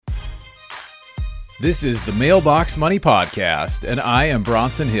This is the Mailbox Money Podcast, and I am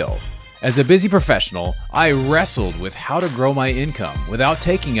Bronson Hill. As a busy professional, I wrestled with how to grow my income without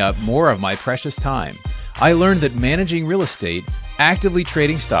taking up more of my precious time. I learned that managing real estate, actively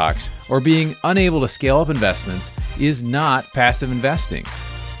trading stocks, or being unable to scale up investments is not passive investing.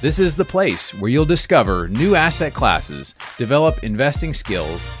 This is the place where you'll discover new asset classes, develop investing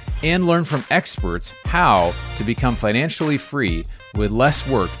skills, and learn from experts how to become financially free with less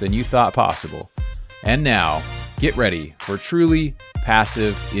work than you thought possible. And now, get ready for truly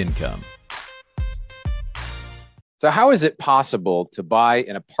passive income. So how is it possible to buy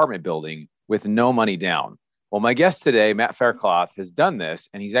an apartment building with no money down? Well, my guest today, Matt Faircloth, has done this,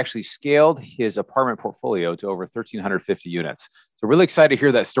 and he's actually scaled his apartment portfolio to over 1,350 units. So really excited to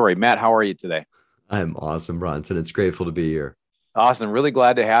hear that story. Matt, how are you today? I'm awesome, Bronson. It's grateful to be here. Awesome. Really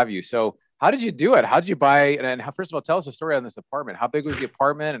glad to have you. So how did you do it? How did you buy? And first of all, tell us a story on this apartment. How big was the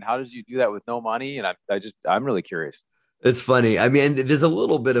apartment and how did you do that with no money? And I'm really curious. It's funny. I mean, there's a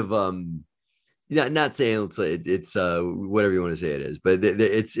little bit of, not saying it's whatever you want to say it is, but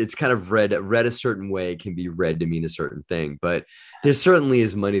it's kind of read a certain way can be read to mean a certain thing, but there certainly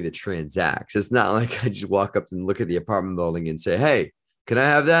is money that transacts. It's not like I just walk up and look at the apartment building and say, hey, can I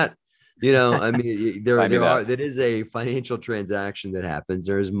have that? You know, I mean, that is a financial transaction that happens.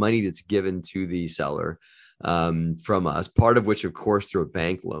 There is money that's given to the seller from us, part of which, of course, through a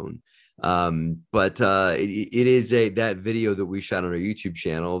bank loan. But it is that video that we shot on our YouTube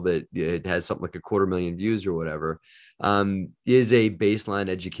channel that it has something like 250,000 views or whatever, is a baseline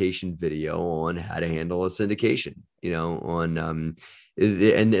education video on how to handle a syndication, and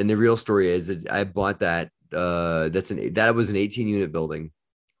the real story is that I bought that. That was an 18-unit building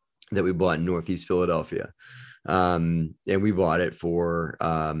that we bought in Northeast Philadelphia. And we bought it for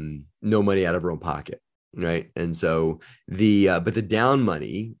no money out of our own pocket. Right. And so but the down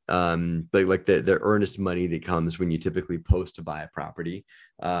money, like the earnest money that comes when you typically post to buy a property,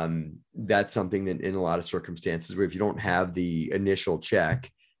 that's something that in a lot of circumstances where if you don't have the initial check,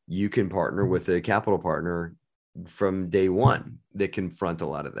 you can partner with a capital partner from day one that can front a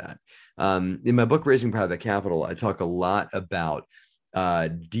lot of that. In my book, Raising Private Capital, I talk a lot about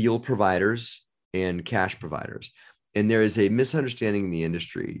deal providers and cash providers. And there is a misunderstanding in the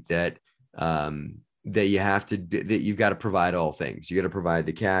industry that you've got to provide all things. You got to provide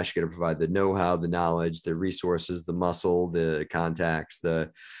the cash, you got to provide the know-how, the knowledge, the resources, the muscle, the contacts, the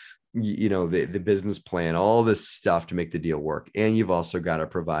business plan, all this stuff to make the deal work. And you've also got to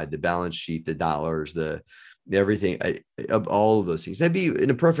provide the balance sheet, the dollars, everything of all of those things. That'd be in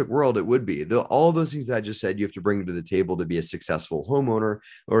a perfect world. It would be all those things that I just said, you have to bring to the table to be a successful homeowner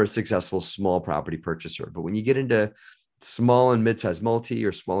or a successful small property purchaser. But when you get into small and mid-sized multi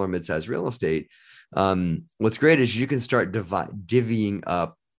or smaller mid-sized real estate, what's great is you can start divvying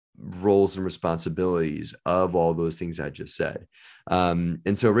up roles and responsibilities of all those things I just said.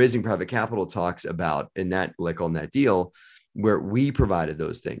 And so Raising Private Capital talks about on that deal where we provided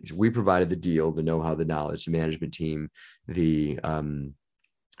those things. We provided the deal, the know-how, the knowledge, the management team, the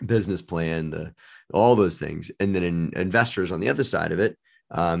business plan, all those things. And then investors on the other side of it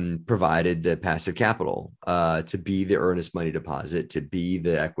provided the passive capital to be the earnest money deposit, to be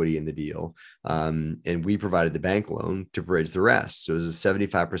the equity in the deal. And we provided the bank loan to bridge the rest. So it was a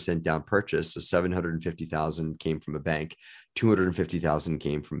 75% down purchase. So 750,000 came from a bank, 250,000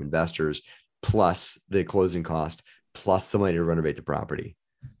 came from investors, plus the closing cost, plus the money to renovate the property.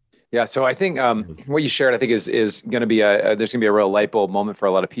 Yeah. So I think what you shared, I think is going to be there's going to be a real light bulb moment for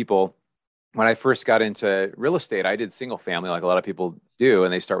a lot of people. When I first got into real estate, I did single family like a lot of people do.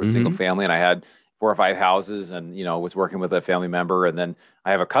 And they start with single family, and I had 4 or 5 houses and, was working with a family member. And then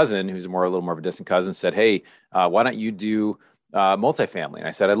I have a cousin who's a little more of a distant cousin, said, hey, why don't you do multifamily? And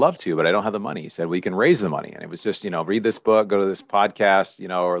I said, I'd love to, but I don't have the money. He said, well, you can raise the money. And it was just, read this book, go to this podcast,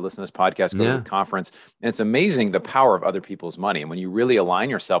 or listen to this podcast, go to the conference. And it's amazing the power of other people's money. And when you really align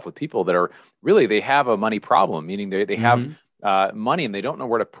yourself with people that are really, they have a money problem, meaning they have money and they don't know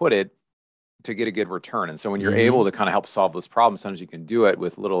where to put it to get a good return. And so when you're able to kind of help solve those problems, sometimes you can do it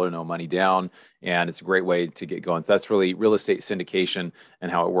with little or no money down. And it's a great way to get going. So that's really real estate syndication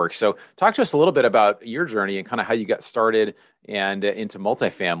and how it works. So talk to us a little bit about your journey and kind of how you got started and into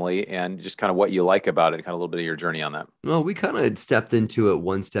multifamily and just kind of what you like about it, kind of a little bit of your journey on that. Well, we kind of stepped into it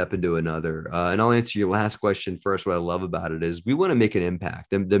one step into another. And I'll answer your last question first. What I love about it is we want to make an impact.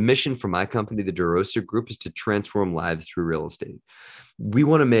 The mission for my company, the DeRosa Group, is to transform lives through real estate. We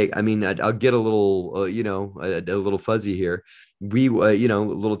want to make, I'll get a little, a little fuzzy here. We, a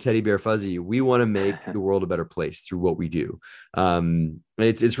little teddy bear fuzzy. We want to make the world a better place through what we do.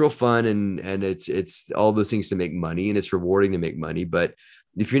 It's real fun and it's all those things to make money, and it's rewarding to make money. But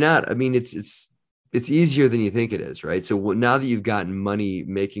if you're not, it's easier than you think it is, right? So now that you've gotten money,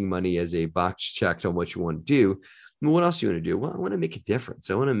 making money as a box checked on what you want to do, well, what else do you want to do? Well, I want to make a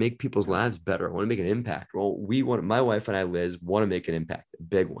difference. I want to make people's lives better. I want to make an impact. Well, my wife and I, Liz, want to make an impact, a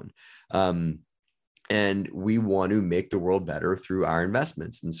big one. And we want to make the world better through our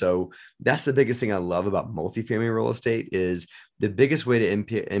investments. And so that's the biggest thing I love about multifamily real estate is the biggest way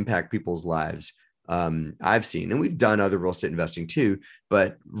to impact people's lives. I've seen, and we've done other real estate investing too,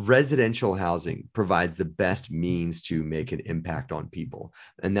 but residential housing provides the best means to make an impact on people.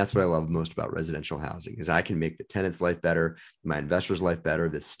 And that's what I love most about residential housing is I can make the tenant's life better, my investor's life better,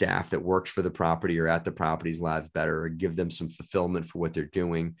 the staff that works for the property or at the property's lives better, or give them some fulfillment for what they're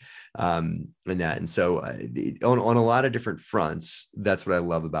doing. And so on a lot of different fronts, that's what I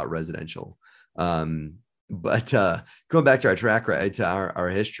love about residential. But going back to our track, right, to our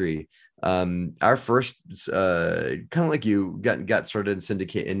history, our first kind of like you got started in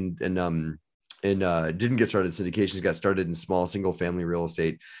syndicate and didn't get started in syndications, got started in small single family real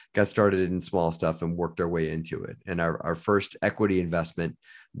estate, got started in small stuff and worked our way into it. And our first equity investment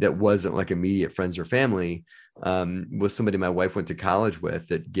that wasn't like immediate friends or family was somebody my wife went to college with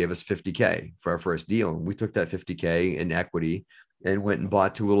that gave us $50K for our first deal. And we took that $50K in equity and went and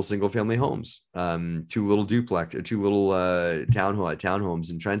bought two little single family homes, two little townhomes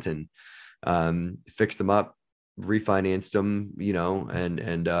in Trenton, fixed them up, refinanced them,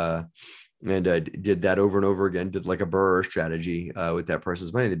 and did that over and over again, did like a BRRRR strategy with that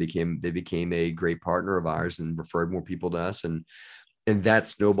person's money. They became a great partner of ours and referred more people to us. And that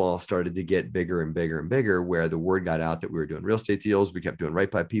snowball started to get bigger and bigger and bigger, where the word got out that we were doing real estate deals. We kept doing right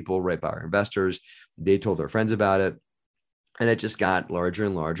by people, right by our investors. They told their friends about it. And it just got larger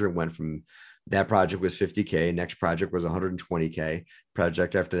and larger. It went from that project was $50K. Next project was $120K.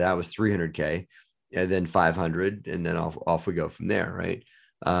 Project after that was $300K, and then $500, and then off we go from there, right?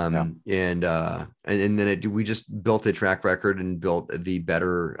 And then we just built a track record and built the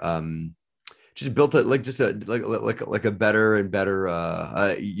better. Just built it like a better and better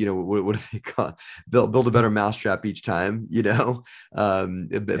what do they call build a better mousetrap each time, built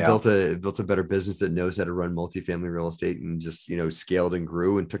a better business that knows how to run multifamily real estate, and just scaled and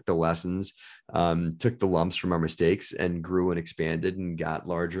grew and took the lessons, took the lumps from our mistakes and grew and expanded and got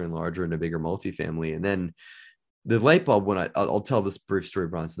larger and larger into bigger multifamily. And then the light bulb I'll tell this brief story,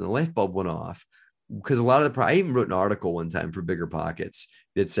 Bronson. The light bulb went off because a lot of I even wrote an article one time for Bigger Pockets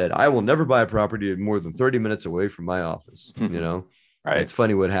that said, I will never buy a property more than 30 minutes away from my office. Right. It's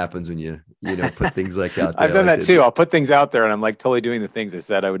funny what happens when you put things like out there. I've done that too. I'll put things out there and I'm like totally doing the things I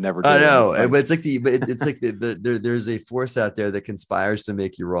said I would never do. I know, but it's like there's a force out there that conspires to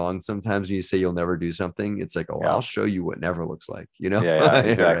make you wrong. Sometimes when you say you'll never do something, it's like, I'll show you what never looks like, Yeah,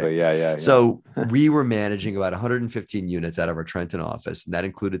 exactly. Right? Yeah. So we were managing about 115 units out of our Trenton office, and that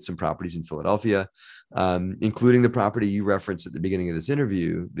included some properties in Philadelphia, including the property you referenced at the beginning of this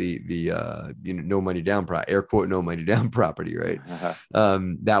interview, the no money down, air quote, no money down property, right? Uh-huh.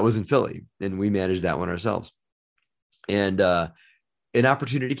 That was in Philly, and we managed that one ourselves. And an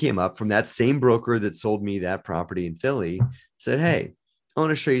opportunity came up from that same broker that sold me that property in Philly, said, hey, I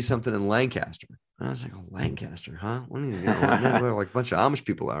want to show you something in Lancaster. And I was like, Lancaster, huh? What do you know? Like a bunch of Amish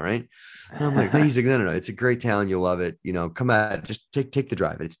people are, right? And I'm like, he's like, no, it's a great town. You'll love it. Come out, just take the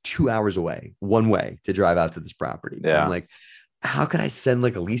drive. It's 2 hours away, one way to drive out to this property. Yeah. I'm like, how could I send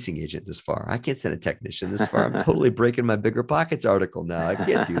like a leasing agent this far? I can't send a technician this far. I'm totally breaking my Bigger Pockets article now. I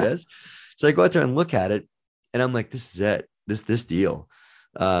can't do this. So I go out there and look at it, and I'm like, this is it. This deal.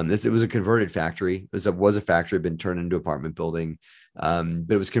 It was a converted factory. It was a factory, been turned into an apartment building, but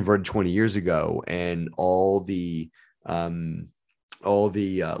it was converted 20 years ago, and all the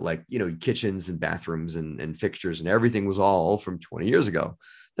kitchens and bathrooms and fixtures and everything was all from 20 years ago.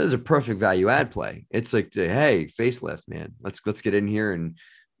 That is a perfect value add play. It's like, hey, facelift, man. Let's get in here and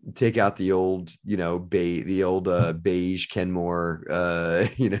take out the old, beige Kenmore,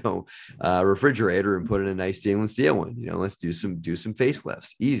 refrigerator and put in a nice stainless steel one. Let's do some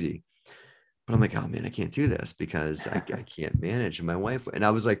facelifts, easy. But I'm like, oh man, I can't do this because I can't manage. And my wife, and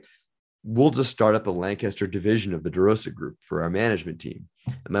I was like, we'll just start up a Lancaster division of the DeRosa Group for our management team.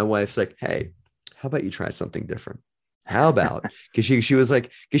 And my wife's like, hey, how about you try something different? How about, because she was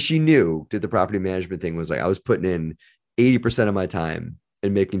like, because she knew that the property management thing was like, I was putting in 80% of my time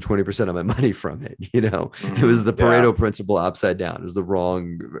and making 20% of my money from it. It was the Pareto principle upside down. It was the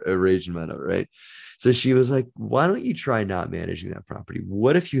wrong arrangement of it, right? So she was like, why don't you try not managing that property?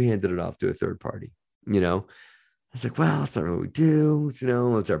 What if you handed it off to a third party? I was like, well, that's not really what we do.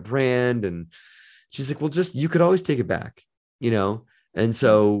 It's our brand. And she's like, well, you could always take it back, And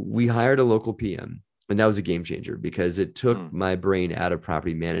so we hired a local PM. And that was a game changer because it took Mm. my brain out of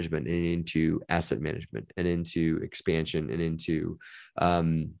property management and into asset management and into expansion and into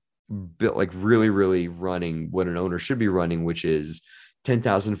built like really, really running what an owner should be running, which is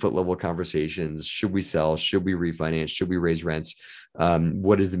 10,000 foot level conversations. Should we sell? Should we refinance? Should we raise rents?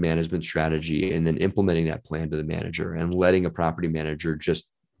 What is the management strategy? And then implementing that plan to the manager and letting a property manager just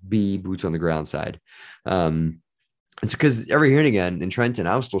be boots on the ground side. It's because every here and again in Trenton,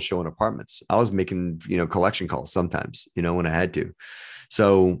 I was still showing apartments. I was making, collection calls sometimes, when I had to.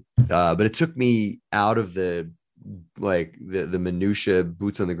 So, but it took me out of the minutia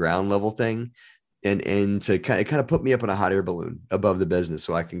boots on the ground level thing and to kind of put me up on a hot air balloon above the business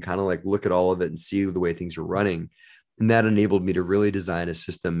so I can kind of like look at all of it and see the way things are running. And that enabled me to really design a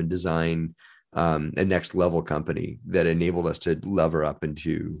system and design a next level company that enabled us to lever up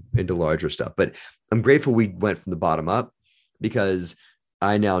into larger stuff. But I'm grateful we went from the bottom up because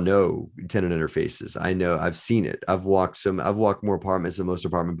I now know tenant interfaces. I know I've seen it. I've walked more apartments than most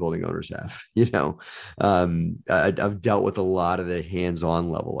apartment building owners have, I've dealt with a lot of the hands-on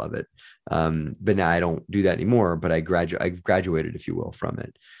level of it. But now I don't do that anymore, but I've graduated, if you will, from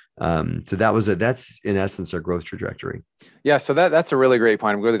it. So that's in essence our growth trajectory. Yeah, so that's a really great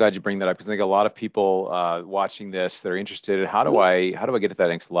point. I'm really glad you bring that up because I think a lot of people watching this that are interested in how do I get to that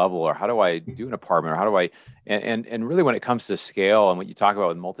next level, or how do I do an apartment, or how do I and really when it comes to scale and what you talk about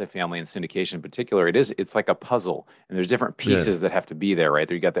with multifamily and syndication in particular, it's like a puzzle, and there's different pieces that have to be there, right?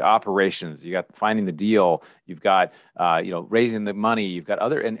 There you got the operations, you got finding the deal, you've got raising the money, you've got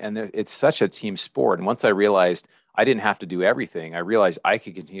other it's such a team sport. And once I realized I didn't have to do everything, I realized I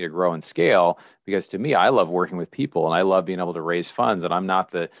could continue to grow and scale because to me, I love working with people and I love being able to raise funds. And I'm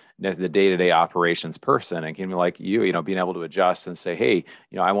not the day-to-day operations person. And can be like being able to adjust and say, hey,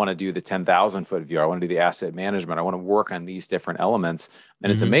 I want to do the 10,000 foot view. I want to do the asset management. I want to work on these different elements. And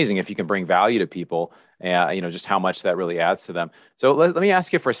it's amazing if you can bring value to people, just how much that really adds to them. So let me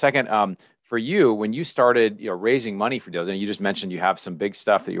ask you for a second, for you, when you started, raising money for deals, and you just mentioned you have some big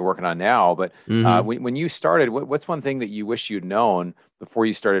stuff that you're working on now, but when you started, what's one thing that you wish you'd known before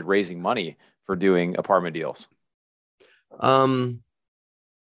you started raising money for doing apartment deals? It's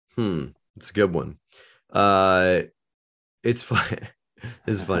a good one. It's fun.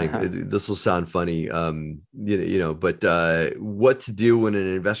 It's funny. This will sound funny. But what to do when an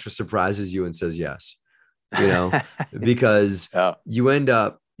investor surprises you and says yes, because you end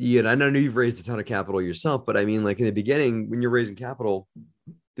up, I know you've raised a ton of capital yourself, but I mean, like in the beginning, when you're raising capital,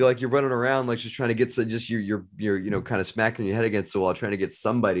 you're running around, like just trying to get you're kind of smacking your head against the wall, trying to get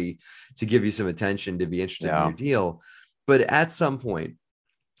somebody to give you some attention, to be interested in your deal. But at some point,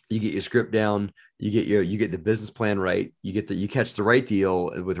 you get your script down, you get the business plan right, you catch the right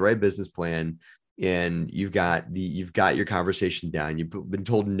deal with the right business plan, and you've got your conversation down. You've been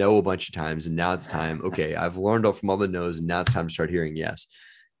told no a bunch of times, and now it's time. Okay, I've learned all from all the no's, and now it's time to start hearing yes.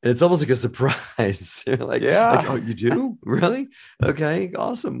 And it's almost like a surprise. like, oh, you do? Really? Okay,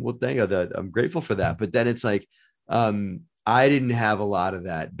 awesome. Well, thank you. I'm grateful for that. But then it's like, I didn't have a lot of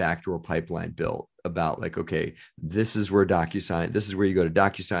that backdoor pipeline built about like, okay, this is where DocuSign, this is where you go to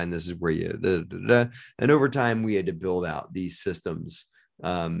DocuSign, this is where and over time we had to build out these systems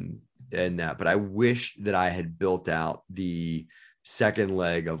and that. But I wish that I had built out the second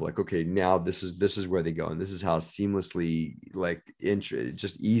leg of like, okay, now this is where they go, and this is how seamlessly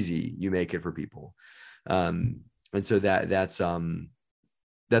just easy you make it for people. And so that's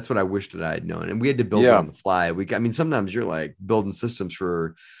what I wish that I had known. And we had to build it on the fly. Sometimes you're like building systems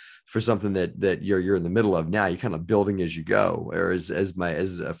for something that you're in the middle of now. You're kind of building as you go, or as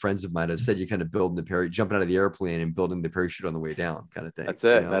friends of mine have said, you're kind of building jumping out of the airplane and building the parachute on the way down, kind of thing. That's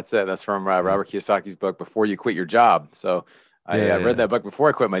it. That's it. That's from Robert Kiyosaki's book, Before You Quit Your Job. So I read that book before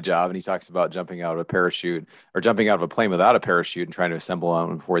I quit my job, and he talks about jumping out of a parachute or jumping out of a plane without a parachute and trying to assemble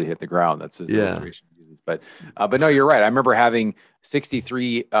on before they hit the ground. That's his illustration he uses. But no, you're right. I remember having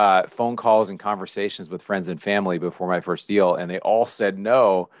 63 phone calls and conversations with friends and family before my first deal, and they all said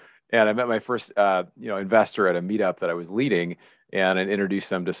no. And I met my first investor at a meetup that I was leading, and I introduced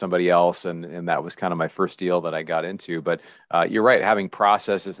them to somebody else, and that was kind of my first deal that I got into. But you're right, having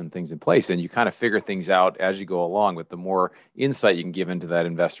processes and things in place, and you kind of figure things out as you go along. With the more insight you can give into that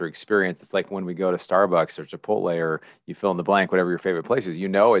investor experience, it's like when we go to Starbucks or Chipotle, or you fill in the blank, whatever your favorite place is.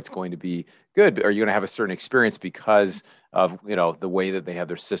 It's going to be good, or you're going to have a certain experience because of the way that they have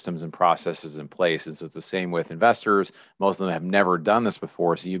their systems and processes in place. And so it's the same with investors. Most of them have never done this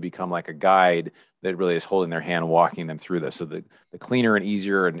before, so you become like a guide that really is holding their hand, walking them through this. So the cleaner and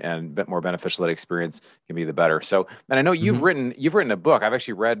easier and a bit more beneficial that experience can be, the better. So, and I know you've written a book. I've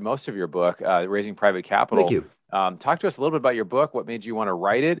actually read most of your book, Raising Private Capital. Thank you. Talk to us a little bit about your book. What made you want to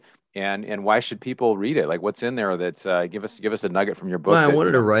write it? and why should people read it? Like, what's in there that's give us a nugget from your Well, book I that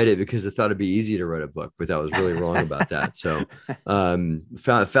wanted to write it because I thought it'd be easy to write a book, but I was really wrong about that. So found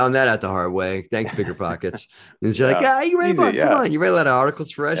that out the hard way. Thanks, Bigger Pockets. And you're like, Yeah, you write a easy. book. Come Yeah, on, you write a lot of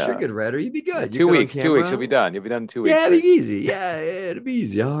articles for us. You're a yeah, good writer. You'd be yeah. good. You're Two good on weeks, 2 weeks, you'll camera. be done. You'll be done in 2 weeks. Yeah, it'd be easy. Yeah, it'd be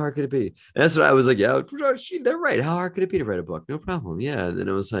easy. How hard could it be? And that's what I was like. Yeah, they're right. How hard could it be to write a book? No problem. Yeah. And then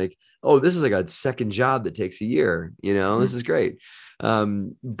it was like, oh, this is like a second job that takes a year. This is great.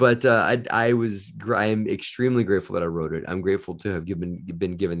 But I'm extremely grateful that I wrote it. I'm grateful to have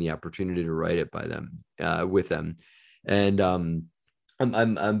been given the opportunity to write it by them, with them. And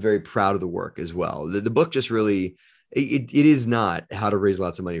I'm very proud of the work as well. The book just really, it is not how to raise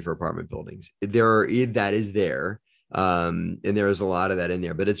lots of money for apartment buildings. That is there. And there is a lot of that in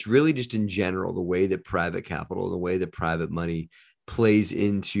there, but it's really just in general, the way that private capital, the way that private money plays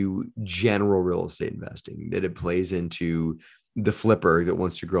into general real estate investing, that it plays into the flipper that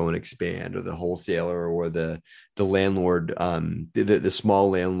wants to grow and expand, or the wholesaler, or the landlord, the small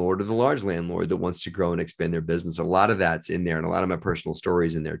landlord, or the large landlord that wants to grow and expand their business. A lot of that's in there, and a lot of my personal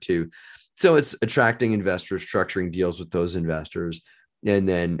stories in there too. So it's attracting investors, structuring deals with those investors, and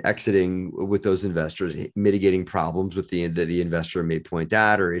then exiting with those investors, mitigating problems with the investor may point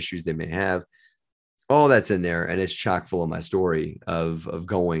out, or issues they may have. All that's in there, and it's chock full of my story of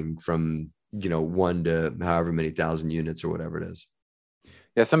going from one to however many thousand units or whatever it is.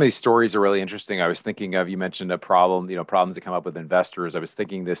 Yeah, some of these stories are really interesting. I was thinking of, you mentioned a problem, problems that come up with investors. I was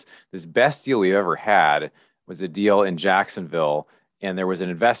thinking this best deal we've ever had was a deal in Jacksonville, and there was an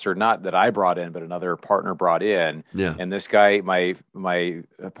investor, not that I brought in, but another partner brought in. Yeah. And this guy, my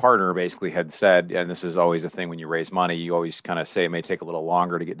partner, basically had said, and this is always a thing when you raise money, you always kind of say it may take a little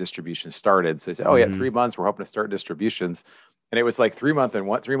longer to get distributions started. So he said, "Oh yeah, 3 months. We're hoping to start distributions." And it was like 3 months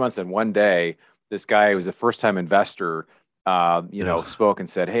and 1 day. This guy was a first-time investor, spoke and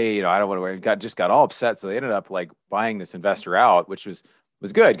said, "Hey, I don't want to." Just got all upset, so they ended up like buying this investor out, which was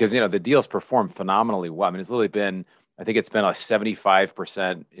good because the deals performed phenomenally well. I mean, I think it's been a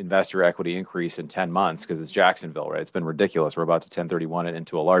 75% investor equity increase in 10 months because it's Jacksonville, right? It's been ridiculous. We're about to 1031 it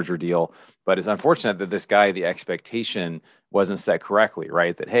into a larger deal, but it's unfortunate that this guy, the expectation wasn't set correctly,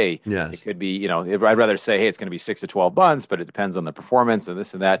 right? That, hey, Yes. it could be, I'd rather say, hey, it's going to be 6 to 12 months, but it depends on the performance and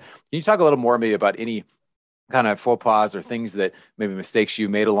this and that. Can you talk a little more maybe about any kind of faux pas or things that maybe mistakes you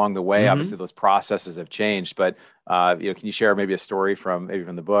made along the way? Obviously those processes have changed, but can you share maybe a story from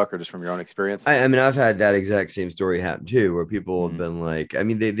the book or just from your own experience? I mean, I've had that exact same story happen too, where people have been like, I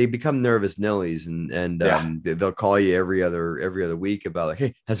mean, they become nervous Nellies, and they'll call you every other week about like,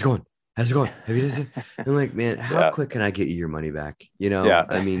 hey, how's it going? How's it going? Have you done it? I'm like, man, how quick can I get you your money back?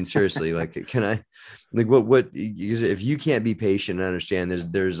 I mean, seriously, like, can I, like, if you can't be patient and understand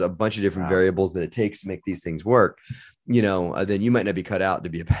there's a bunch of different variables that it takes to make these things work, then you might not be cut out to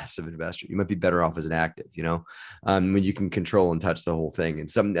be a passive investor. You might be better off as an active, when you can control and touch the whole thing.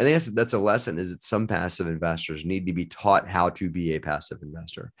 And I think that's a lesson, is that some passive investors need to be taught how to be a passive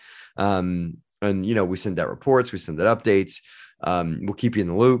investor. And, we send out reports, we send out updates. We'll keep you in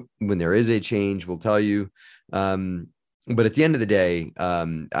the loop when there is a change. We'll tell you. But at the end of the day,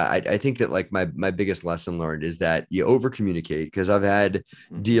 I think that like my biggest lesson learned is that you over communicate, because I've had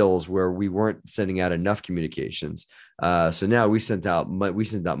deals where we weren't sending out enough communications. So now we sent out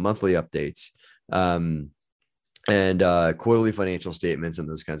monthly updates, and quarterly financial statements and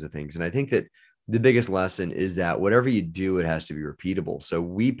those kinds of things. And I think that the biggest lesson is that whatever you do, it has to be repeatable. So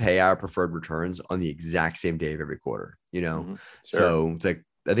we pay our preferred returns on the exact same day of every quarter, Sure. So it's like,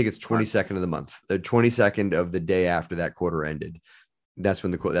 I think it's 22nd of the month, the 22nd of the day after that quarter ended. That's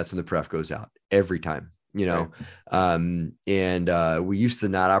when the pref goes out every time, Right. And we used to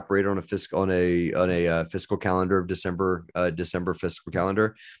not operate on a fiscal calendar of December fiscal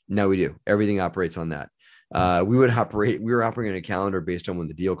calendar. Now we do. Everything operates on that. We were operating on a calendar based on when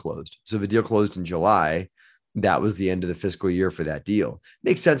the deal closed. So if the deal closed in July, that was the end of the fiscal year for that deal.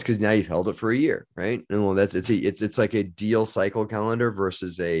 Makes sense, because now you've held it for a year, right? And well, it's like a deal cycle calendar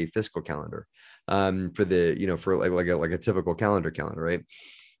versus a fiscal calendar, for the, for like a typical calendar, right?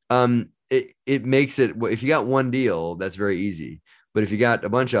 It makes it, if you got one deal, that's very easy. But if you got a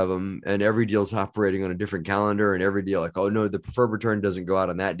bunch of them and every deal's operating on a different calendar, and every deal like, oh no, the preferred return doesn't go out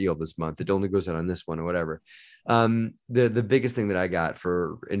on that deal this month, it only goes out on this one or whatever. The biggest thing that I got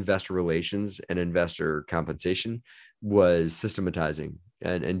for investor relations and investor compensation was systematizing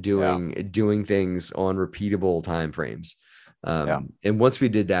and doing things on repeatable timeframes. And once we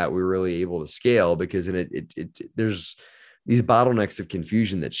did that, we were really able to scale, because there's these bottlenecks of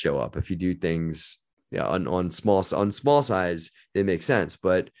confusion that show up if you do things on small size. It makes sense,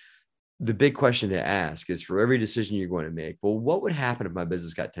 but the big question to ask is, for every decision you're going to make, well, what would happen if my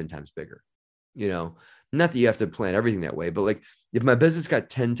business got 10 times bigger? You know, not that you have to plan everything that way, but like, if my business got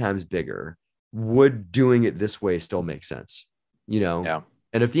 10 times bigger, would doing it this way still make sense? You know? Yeah.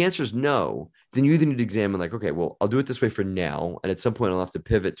 And if the answer is no, then you either need to examine like, okay, well, I'll do it this way for now. And at some point I'll have to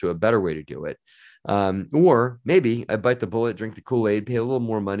pivot to a better way to do it. Or maybe I bite the bullet, drink the Kool-Aid, pay a little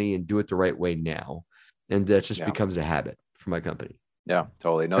more money and do it the right way now. And that just becomes a habit for my company. Yeah,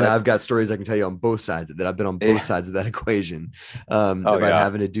 totally. No, and I've got stories I can tell you on both sides that I've been on both sides of that equation, about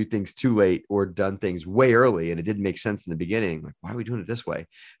having to do things too late or done things way early. And it didn't make sense in the beginning. Like, why are we doing it this way?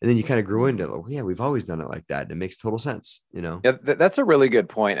 And then you kind of grew into it. Like, yeah, we've always done it like that. And it makes total sense, you know? Yeah, that's a really good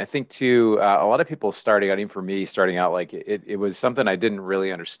point. I think too, a lot of people starting out, even for me, starting out, like it was something I didn't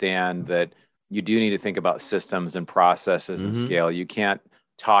really understand, that you do need to think about systems and processes and scale. You can't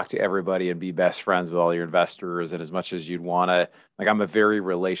talk to everybody and be best friends with all your investors. And as much as you'd want to, like, I'm a very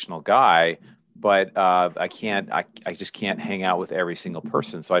relational guy, but I just can't hang out with every single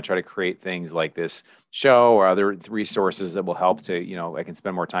person. So I try to create things like this show or other resources that will help to, you know, I can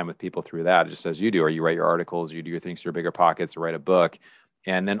spend more time with people through that, just as you do, or you write your articles, you do your things through Bigger Pockets, or write a book.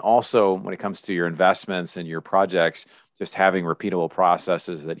 And then also when it comes to your investments and your projects, just having repeatable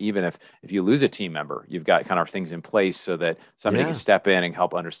processes that even if you lose a team member, you've got kind of things in place so that somebody can step in and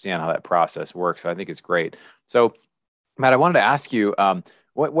help understand how that process works. So I think it's great. So Matt, I wanted to ask you,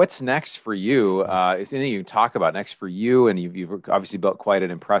 what's next for you? Is anything you can talk about next for you? And you've obviously built quite an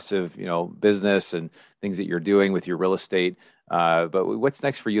impressive, you know, business and things that you're doing with your real estate. But what's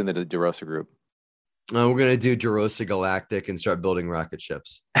next for you in the DeRosa Group? We're going to do DeRosa Galactic and start building rocket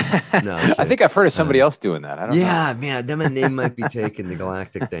ships. No, I think I've heard of somebody else doing that. I don't know. Man, then my name might be taken, the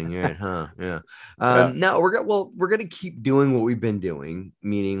Galactic thing, right? Huh? Yeah. No, we're gonna keep doing what we've been doing,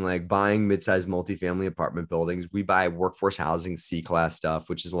 meaning like buying mid-sized multifamily apartment buildings. We buy workforce housing, C-class stuff,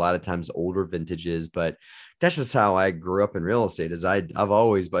 which is a lot of times older vintages, but that's just how I grew up in real estate. I've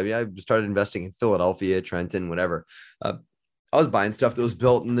always, but I started investing in Philadelphia, Trenton, whatever. I was buying stuff that was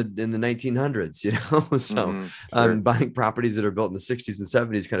built in the 1900s, you know. So buying properties that are built in the 60s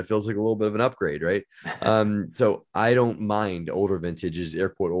and 70s kind of feels like a little bit of an upgrade, right? So I don't mind older vintages, air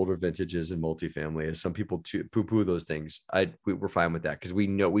quote older vintages in multifamily. As some people poo-poo those things, we're fine with that because we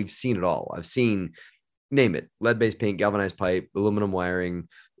know we've seen it all. I've seen, name it, lead-based paint, galvanized pipe, aluminum wiring,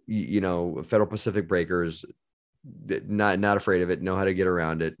 you know, Federal Pacific breakers. Not afraid of it, know how to get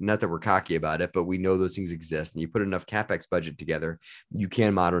around it. Not that we're cocky about it, but we know those things exist. And you put enough CapEx budget together, you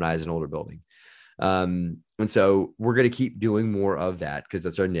can modernize an older building. And so we're going to keep doing more of that because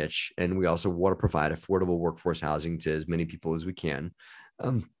that's our niche. And we also want to provide affordable workforce housing to as many people as we can.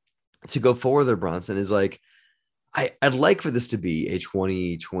 To go forward there, Bronson, is like, I'd like for this to be a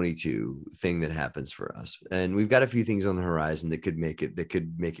 2022 thing that happens for us. And we've got a few things on the horizon that could make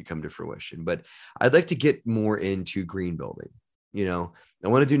it come to fruition. But I'd like to get more into green building. You know, I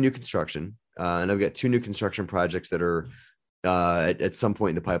want to do new construction. And I've got 2 new construction projects that are at some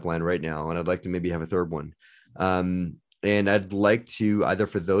point in the pipeline right now. And I'd like to maybe have a third one. And I'd like to either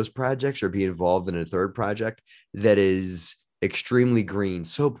for those projects or be involved in a third project that is extremely green.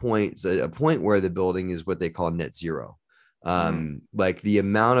 So a point where the building is what they call net zero. Like the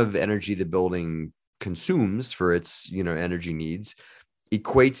amount of energy the building consumes for its, you know, energy needs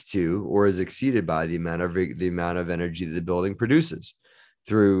equates to or is exceeded by the amount of energy that the building produces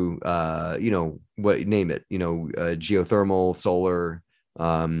through, you know, name it, you know, geothermal, solar,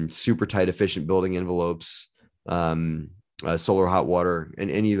 super tight, efficient building envelopes, solar hot water, and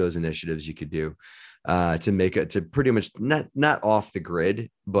any of those initiatives you could do. To make it to pretty much not off the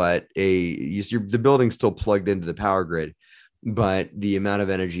grid, but the building's still plugged into the power grid, but the amount of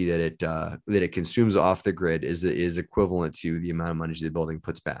energy that it consumes off the grid is equivalent to the amount of energy the building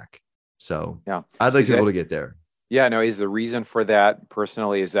puts back. So yeah, I'd like to be able to get there. Yeah, no, is the reason for that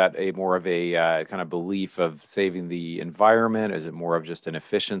personally, is that a more of a kind of belief of saving the environment? Is it more of just an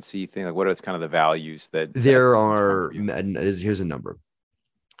efficiency thing? Like what are kind of the values that there are? Here's a number.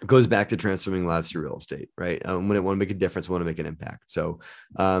 It goes back to transforming lives through real estate, right? When I want to make a difference, I want to make an impact. So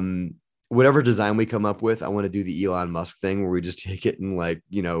whatever design we come up with, I want to do the Elon Musk thing where we just take it and like,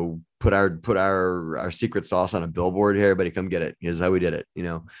 you know, put our secret sauce on a billboard here, everybody come get it. Here's how we did it, you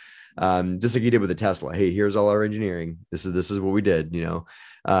know, just like you did with the Tesla. Hey, here's all our engineering. This is what we did, you know?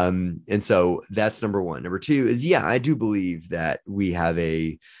 And so that's number one. Number two is, yeah, I do believe that we have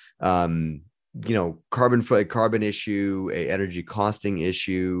a carbon issue, a energy costing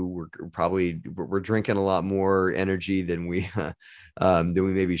issue. We're drinking a lot more energy than we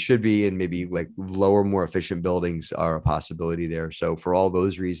maybe should be, and maybe like lower, more efficient buildings are a possibility there. So for all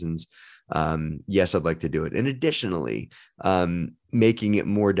those reasons, yes, I'd like to do it. And additionally, making it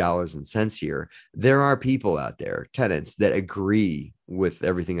more dollars and cents here, there are people out there, tenants, that agree with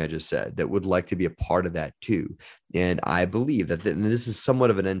everything I just said, that would like to be a part of that too. And I believe that and this is somewhat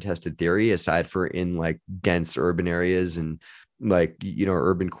of an untested theory, aside for in like dense urban areas and like,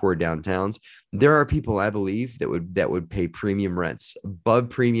 urban core downtowns. There are people, I believe, that would pay premium rents, above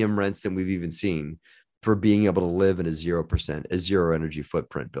premium rents than we've even seen, for being able to live in a 0%, a zero energy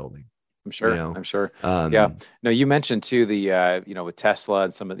footprint building. I'm sure. I'm sure. Um, Yeah. No, you mentioned too with Tesla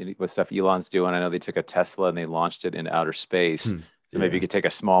and some of the with stuff Elon's doing. I know they took a Tesla and they launched it in outer space. So maybe you could take a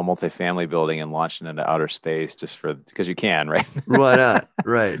small multifamily building and launch it into outer space because you can, right? Why not?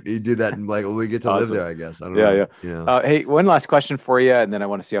 Right. You do that and like, we get to live there, I guess. I don't know. Yeah. Hey, one last question for you, and then I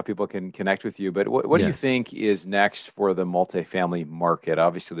want to see how people can connect with you. But what do you think is next for the multifamily market?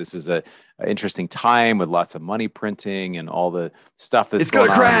 Obviously, this is a interesting time with lots of money printing and all the stuff that's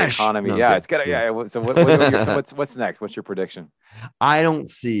going on in the economy. No, yeah, it's gonna. Yeah. So what's next? What's your prediction? I don't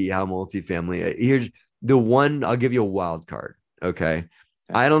see how multifamily. Here's the one. I'll give you a wild card. Okay.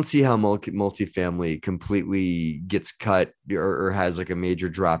 I don't see how multifamily completely gets cut or has like a major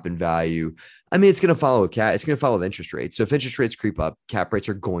drop in value. I mean, it's going to follow it's going to follow the interest rates. So if interest rates creep up, cap rates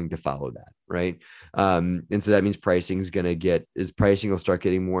are going to follow that. Right. And so that means pricing will start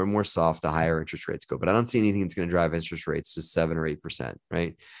getting more and more soft the higher interest rates go. But I don't see anything that's going to drive interest rates to 7 or 8%.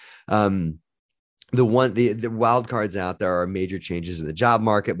 Right. The wild cards out there are major changes in the job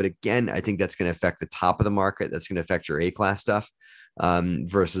market. But again, I think that's going to affect the top of the market. That's going to affect your A-class stuff,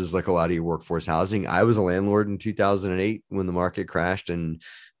 versus like a lot of your workforce housing. I was a landlord in 2008 when the market crashed. And,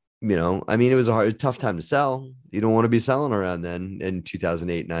 it was a tough time to sell. You don't want to be selling around then in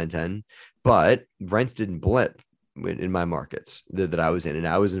 2008, 9, 10, but rents didn't blip in my markets that I was in. And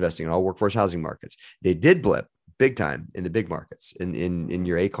I was investing in all workforce housing markets. They did blip big time in the big markets, in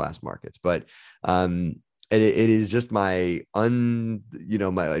your A-class markets. But it is just my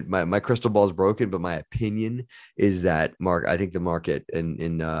crystal ball is broken, but my opinion is that I think the market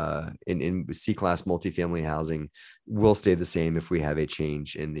in C-class multifamily housing will stay the same if we have a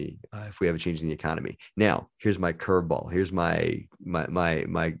change in the economy. Now, here's my curveball. Here's my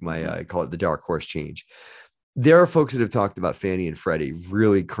I call it the dark horse change. There are folks that have talked about Fannie and Freddie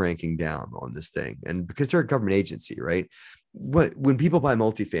really cranking down on this thing. And because they're a government agency, right? When people buy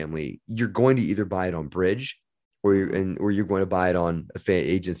multifamily, you're going to either buy it on bridge or you're going to buy it on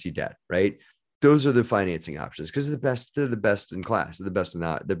agency debt, right? Those are the financing options because they're the best in class. They're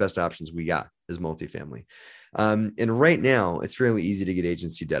the best options we got is multifamily. And right now it's fairly easy to get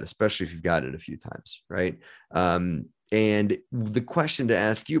agency debt, especially if you've gotten it a few times, right? And the question to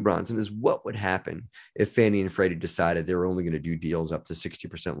ask you, Bronson, is what would happen if Fannie and Freddie decided they were only going to do deals up to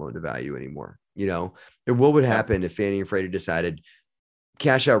 60% loan to value anymore? And what would happen if Fannie and Freddie decided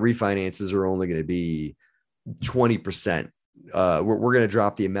cash out refinances are only going to be 20%? We're going to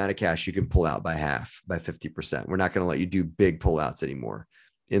drop the amount of cash you can pull out by half, by 50%. We're not going to let you do big pullouts anymore,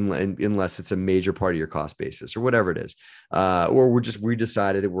 unless it's a major part of your cost basis or whatever it is. Or we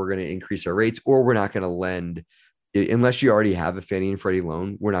decided that we're going to increase our rates, or we're not going to lend. Unless you already have a Fannie and Freddie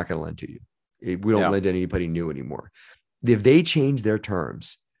loan, we're not going to lend to you. We don't lend to anybody new anymore. If they change their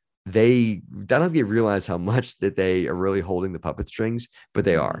terms, I don't think they realize how much that they are really holding the puppet strings, but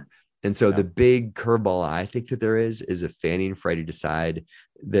they are. And so the big curveball I think that there is if Fannie and Freddie decide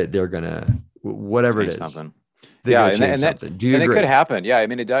that they're going to, whatever it is. Something. And it could happen. Yeah, I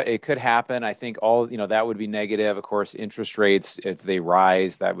mean, it could happen. I think that would be negative. Of course, interest rates, if they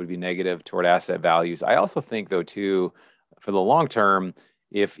rise, that would be negative toward asset values. I also think, though, too, for the long term,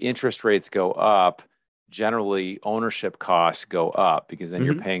 if interest rates go up, generally ownership costs go up because then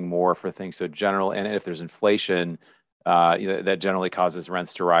you're paying more for things. So and if there's inflation, that generally causes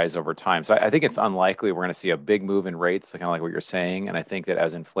rents to rise over time. So I think it's unlikely we're going to see a big move in rates, kind of like what you're saying. And I think that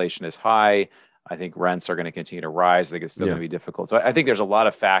as inflation is high, I think rents are going to continue to rise. I think it's still going to be difficult. So I think there's a lot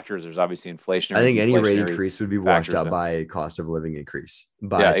of factors. There's obviously inflation. I think any rate increase would be washed out by a cost of living increase.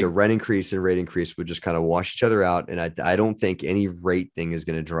 So rent increase and rate increase would just kind of wash each other out. And I don't think any rate thing is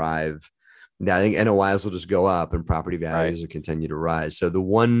going to drive. I think NOIs will just go up and property values will continue to rise. So the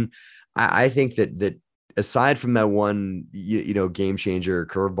one, I think that aside from that one, game changer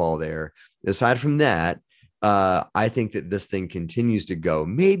curveball there, aside from that, I think that this thing continues to go.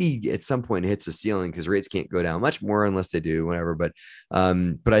 Maybe at some point it hits the ceiling because rates can't go down much more unless they do, whatever. But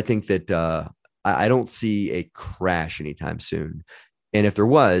I think that I don't see a crash anytime soon. And if there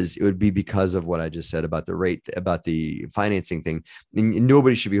was, it would be because of what I just said about the rate, about the financing thing. And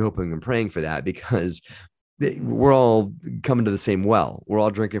nobody should be hoping and praying for that, because we're all coming to the same well. We're all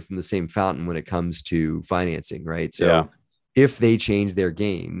drinking from the same fountain when it comes to financing, right? So if they change their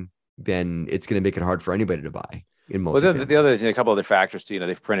game, then it's going to make it hard for anybody to buy in multifamily. Well, the other, a couple other factors too.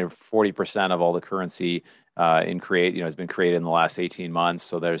 They've printed 40% of all the currency has been created in the last 18 months.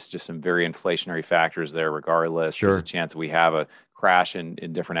 So there's just some very inflationary factors there. Regardless, there's a chance we have a crash in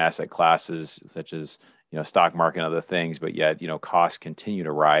different asset classes, such as stock market and other things, but yet costs continue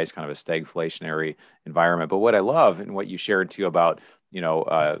to rise, kind of a stagflationary environment. But what I love and what you shared too about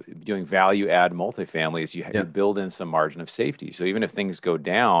doing value add multifamily is you build in some margin of safety. So even if things go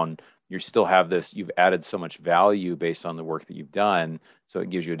down, you still have this, you've added so much value based on the work that you've done. So it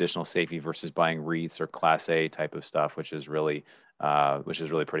gives you additional safety versus buying REITs or Class A type of stuff, which is really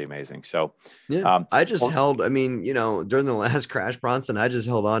pretty amazing. So I just held, during the last crash, Bronson, I just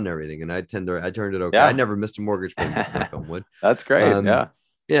held on to everything, and I turned it okay. I never missed a mortgage payment. That's great.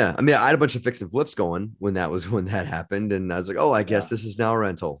 Yeah. I mean, I had a bunch of fix and flips going when that happened. And I was like, oh, I guess this is now a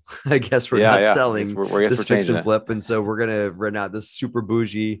rental. I guess we're not selling this fix and flip. And so we're going to rent out this super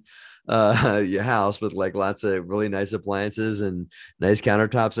bougie house with like lots of really nice appliances and nice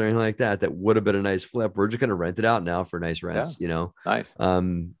countertops or anything like that would have been a nice flip. We're just going to rent it out now for nice rents, Nice.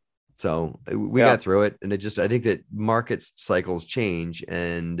 So we got through it. And I think that market cycles change,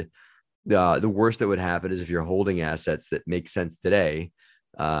 and the worst that would happen is if you're holding assets that make sense today.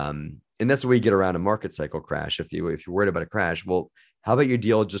 And that's the way you get around a market cycle crash. If you're worried about a crash, well, how about your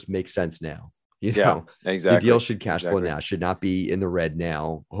deal just makes sense now? Exactly. Your deal should cash flow now, should not be in the red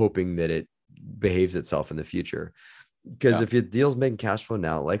now, hoping that it behaves itself in the future. Because if your deal's making cash flow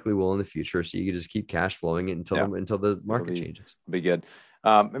now, it likely will in the future. So you can just keep cash flowing it until the market changes. It'll be good.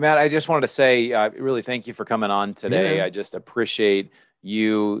 Matt, I just wanted to say, really thank you for coming on today. I just appreciate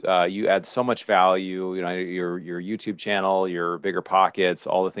you. You add so much value, your YouTube channel, your Bigger Pockets,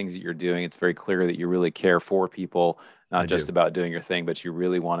 all the things that you're doing. It's very clear that you really care for people, not just about doing your thing, but you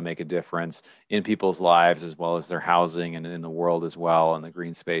really want to make a difference in people's lives as well as their housing and in the world as well, and the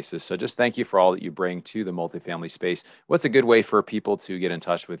green spaces. So just thank you for all that you bring to the multifamily space. What's a good way for people to get in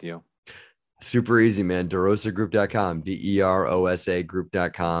touch with you? Super easy, man. DeRosaGroup.com, DEROSA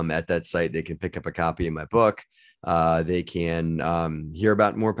Group.com. At that site, they can pick up a copy of my book. They can hear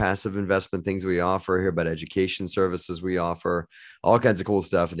about more passive investment things we offer, hear about education services we offer, all kinds of cool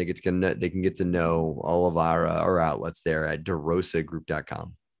stuff. And they can get to know all of our outlets there at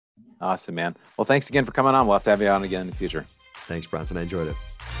DeRosaGroup.com. Awesome, man. Well, thanks again for coming on. We'll have to have you on again in the future. Thanks, Bronson. I enjoyed it.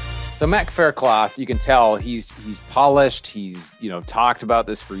 So Matt Faircloth, you can tell he's polished. He's talked about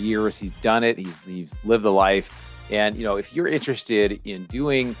this for years. He's done it. He's lived the life. And if you're interested in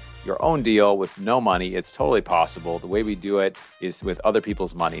doing your own deal with no money, it's totally possible. The way we do it is with other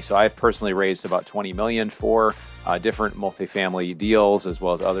people's money. So I've personally raised about $20 million for different multifamily deals as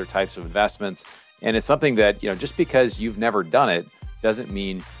well as other types of investments. And it's something that just because you've never done it doesn't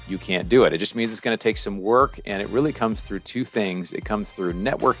mean you can't do it. It just means it's going to take some work, and it really comes through two things. It comes through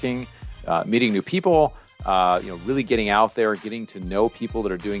networking, meeting new people, really getting out there, getting to know people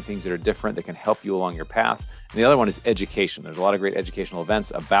that are doing things that are different that can help you along your path. And the other one is education. There's a lot of great educational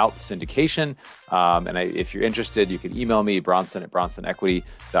events about syndication. If you're interested, you can email me,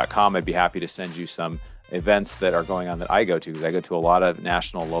 bronson@bronsonequity.com. I'd be happy to send you some events that are going on that I go to, because I go to a lot of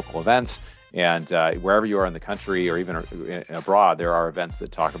national, local events. And wherever you are in the country or even abroad, there are events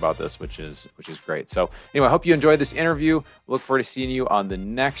that talk about this, which is great. So anyway, I hope you enjoyed this interview. Look forward to seeing you on the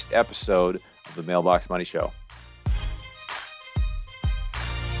next episode of the Mailbox Money Show.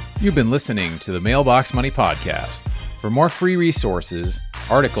 You've been listening to the Mailbox Money Podcast. For more free resources,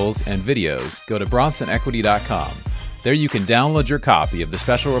 articles, and videos, go to bronsonequity.com. There you can download your copy of the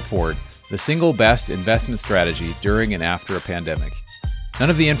special report, The Single Best Investment Strategy During and After a Pandemic. None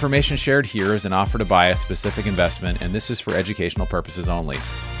of the information shared here is an offer to buy a specific investment, and this is for educational purposes only.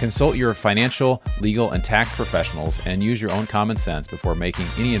 Consult your financial, legal, and tax professionals and use your own common sense before making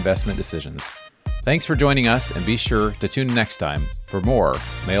any investment decisions. Thanks for joining us, and be sure to tune in next time for more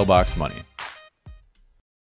Mailbox Money.